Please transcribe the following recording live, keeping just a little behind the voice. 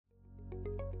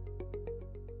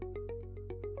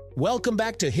Welcome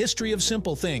back to History of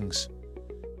Simple Things.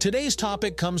 Today's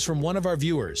topic comes from one of our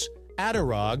viewers,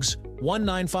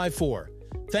 Adarogs1954.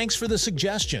 Thanks for the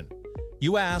suggestion.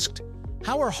 You asked,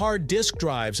 how are hard disk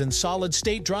drives and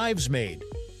solid-state drives made?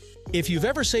 If you've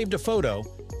ever saved a photo,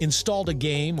 installed a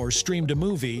game, or streamed a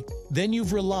movie, then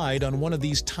you've relied on one of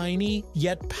these tiny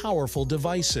yet powerful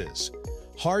devices.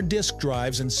 Hard disk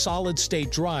drives and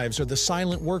solid-state drives are the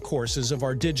silent workhorses of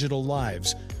our digital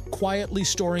lives, quietly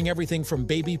storing everything from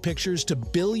baby pictures to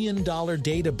billion-dollar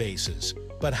databases.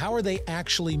 But how are they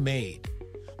actually made?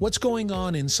 What's going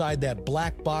on inside that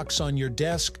black box on your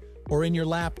desk or in your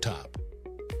laptop?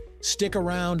 Stick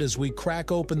around as we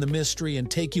crack open the mystery and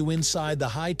take you inside the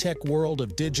high-tech world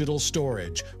of digital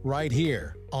storage, right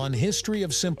here on History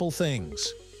of Simple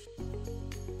Things.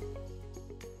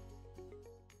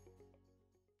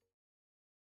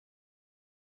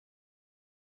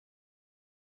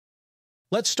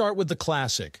 Let's start with the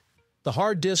classic, the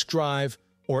hard disk drive,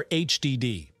 or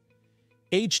HDD.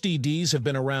 HDDs have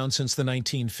been around since the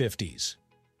 1950s.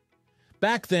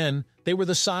 Back then, they were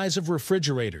the size of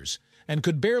refrigerators and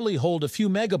could barely hold a few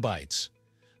megabytes.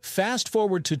 Fast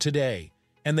forward to today,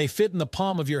 and they fit in the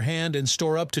palm of your hand and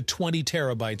store up to 20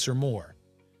 terabytes or more.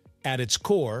 At its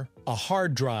core, a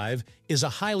hard drive is a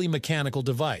highly mechanical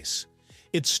device.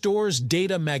 It stores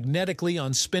data magnetically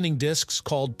on spinning disks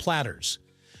called platters.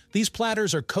 These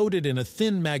platters are coated in a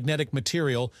thin magnetic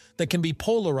material that can be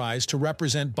polarized to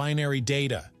represent binary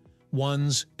data,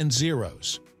 ones and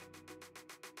zeros.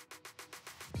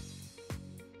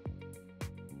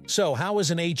 So, how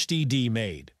is an HDD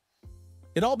made?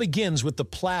 It all begins with the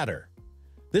platter.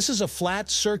 This is a flat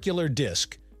circular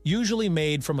disk, usually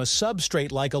made from a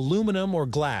substrate like aluminum or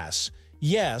glass.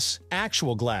 Yes,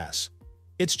 actual glass.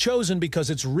 It's chosen because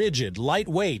it's rigid,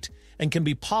 lightweight, and can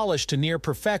be polished to near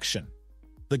perfection.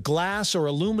 The glass or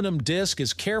aluminum disk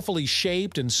is carefully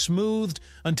shaped and smoothed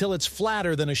until it's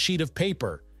flatter than a sheet of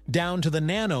paper, down to the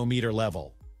nanometer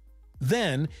level.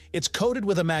 Then, it's coated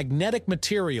with a magnetic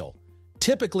material,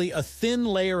 typically a thin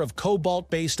layer of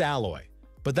cobalt-based alloy.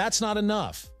 But that's not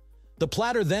enough. The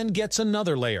platter then gets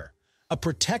another layer, a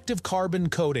protective carbon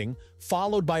coating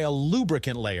followed by a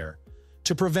lubricant layer,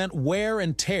 to prevent wear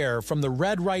and tear from the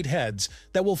read-write heads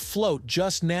that will float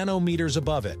just nanometers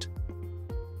above it.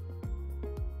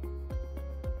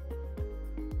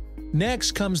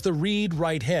 Next comes the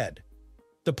read-write head,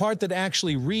 the part that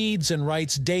actually reads and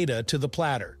writes data to the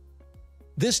platter.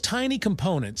 This tiny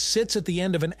component sits at the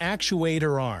end of an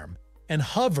actuator arm and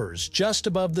hovers just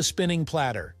above the spinning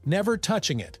platter, never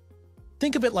touching it.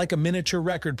 Think of it like a miniature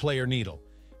record player needle,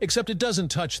 except it doesn't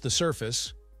touch the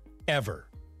surface, ever.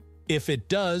 If it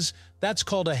does, that's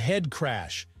called a head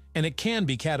crash, and it can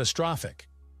be catastrophic.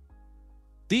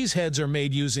 These heads are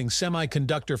made using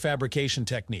semiconductor fabrication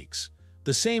techniques,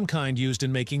 the same kind used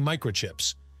in making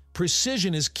microchips.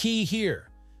 Precision is key here.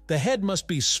 The head must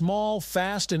be small,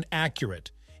 fast, and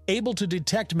accurate, able to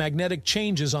detect magnetic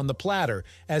changes on the platter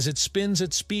as it spins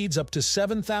at speeds up to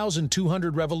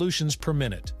 7,200 revolutions per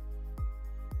minute.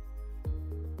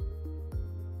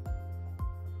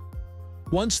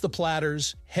 Once the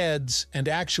platters, heads, and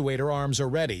actuator arms are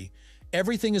ready,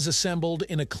 everything is assembled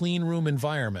in a clean room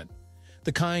environment,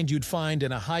 the kind you'd find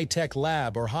in a high-tech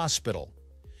lab or hospital.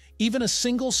 Even a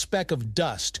single speck of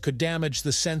dust could damage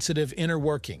the sensitive inner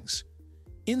workings.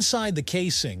 Inside the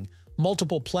casing,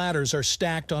 multiple platters are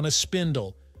stacked on a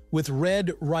spindle, with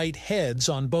read-write heads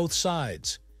on both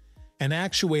sides. An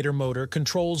actuator motor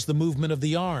controls the movement of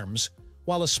the arms,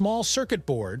 while a small circuit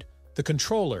board, the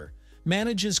controller,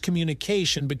 manages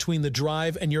communication between the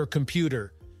drive and your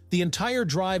computer. The entire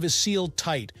drive is sealed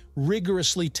tight,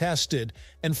 rigorously tested,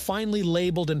 and finally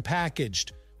labeled and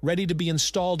packaged, ready to be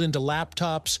installed into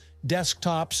laptops,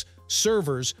 desktops,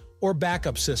 servers, or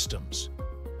backup systems.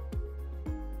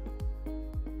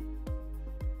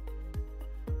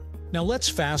 Now let's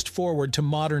fast forward to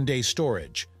modern-day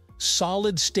storage,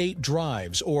 solid-state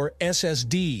drives or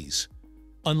SSDs.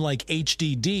 Unlike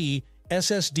HDD,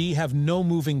 SSD have no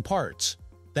moving parts.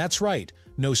 That's right,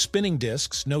 no spinning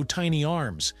disks, no tiny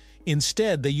arms.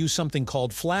 Instead, they use something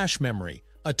called flash memory,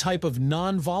 a type of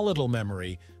non-volatile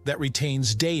memory that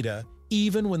retains data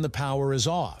even when the power is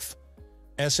off.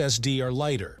 SSD are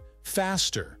lighter,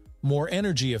 faster, more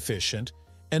energy efficient,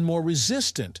 and more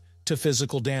resistant to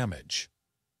physical damage.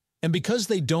 And because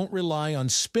they don't rely on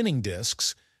spinning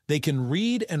disks, they can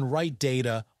read and write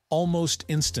data almost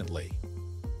instantly.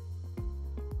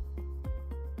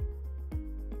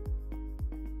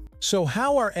 So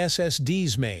how are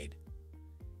SSDs made?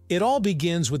 It all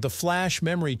begins with the flash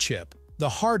memory chip, the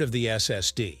heart of the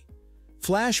SSD.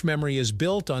 Flash memory is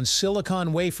built on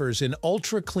silicon wafers in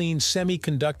ultra-clean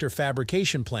semiconductor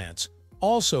fabrication plants,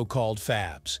 also called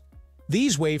fabs.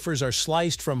 These wafers are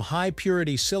sliced from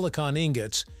high-purity silicon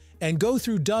ingots and go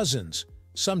through dozens,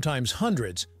 sometimes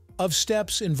hundreds, of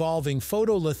steps involving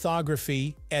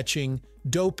photolithography, etching,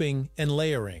 doping, and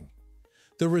layering.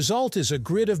 The result is a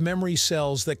grid of memory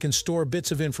cells that can store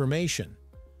bits of information.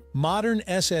 Modern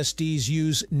SSDs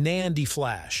use NAND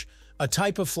flash, a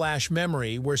type of flash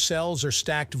memory where cells are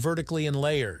stacked vertically in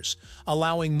layers,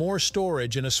 allowing more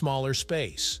storage in a smaller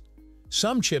space.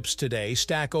 Some chips today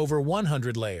stack over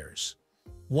 100 layers.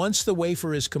 Once the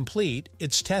wafer is complete,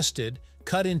 it's tested,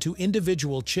 cut into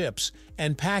individual chips,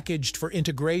 and packaged for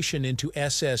integration into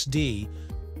SSD.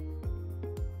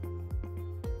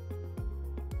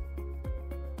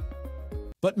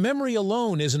 But memory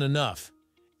alone isn't enough.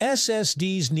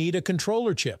 SSDs need a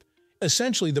controller chip,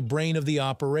 essentially the brain of the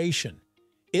operation.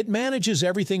 It manages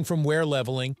everything from wear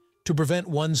leveling, to prevent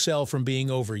one cell from being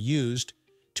overused,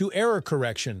 to error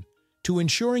correction, to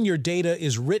ensuring your data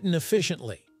is written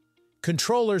efficiently.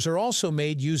 Controllers are also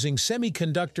made using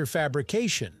semiconductor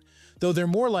fabrication, though they're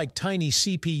more like tiny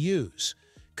CPUs.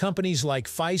 Companies like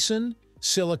Phison,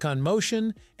 Silicon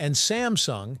Motion, and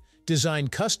Samsung design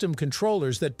custom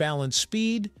controllers that balance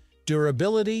speed,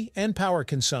 durability, and power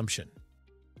consumption.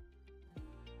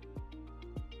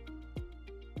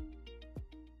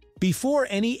 Before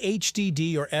any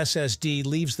HDD or SSD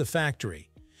leaves the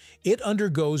factory, it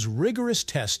undergoes rigorous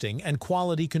testing and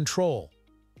quality control.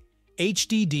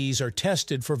 HDDs are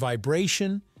tested for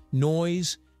vibration,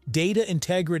 noise, data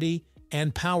integrity,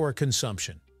 and power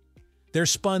consumption. They're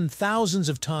spun thousands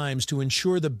of times to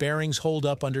ensure the bearings hold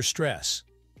up under stress.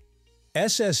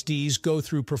 SSDs go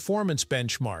through performance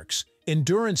benchmarks,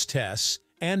 endurance tests,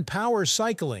 and power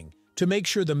cycling to make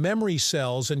sure the memory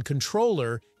cells and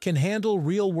controller can handle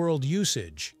real-world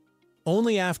usage.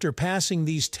 Only after passing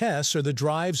these tests are the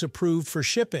drives approved for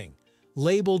shipping,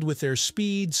 labeled with their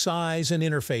speed, size, and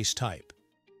interface type.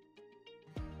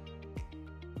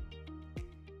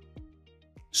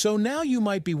 So now you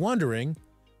might be wondering,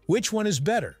 which one is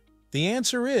better? The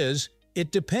answer is,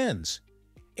 it depends.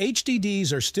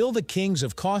 HDDs are still the kings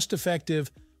of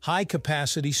cost-effective,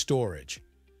 high-capacity storage.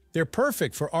 They're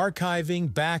perfect for archiving,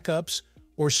 backups,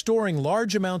 or storing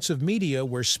large amounts of media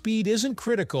where speed isn't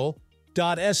critical.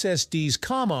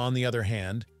 SSDs, on the other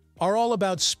hand, are all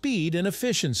about speed and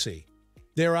efficiency.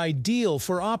 They're ideal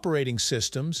for operating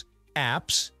systems,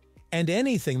 apps, and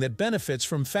anything that benefits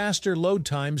from faster load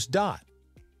times.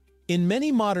 In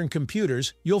many modern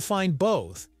computers, you'll find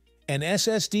both, an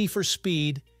SSD for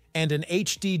speed and an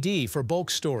HDD for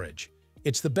bulk storage.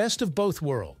 It's the best of both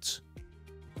worlds.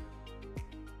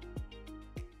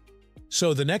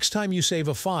 So the next time you save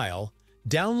a file,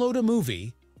 download a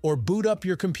movie, or boot up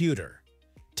your computer,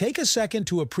 take a second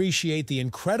to appreciate the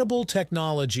incredible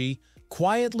technology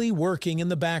quietly working in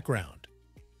the background.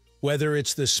 Whether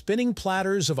it's the spinning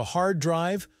platters of a hard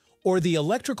drive or the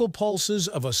electrical pulses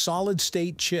of a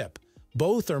solid-state chip,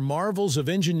 both are marvels of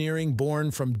engineering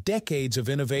born from decades of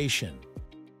innovation.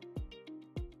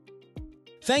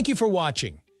 Thank you for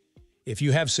watching. If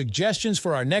you have suggestions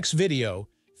for our next video,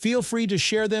 feel free to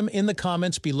share them in the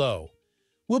comments below.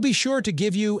 We'll be sure to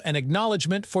give you an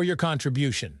acknowledgement for your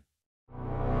contribution.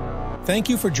 Thank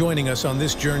you for joining us on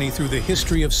this journey through the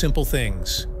history of simple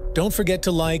things. Don't forget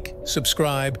to like,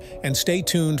 subscribe, and stay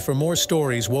tuned for more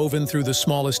stories woven through the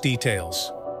smallest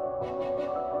details.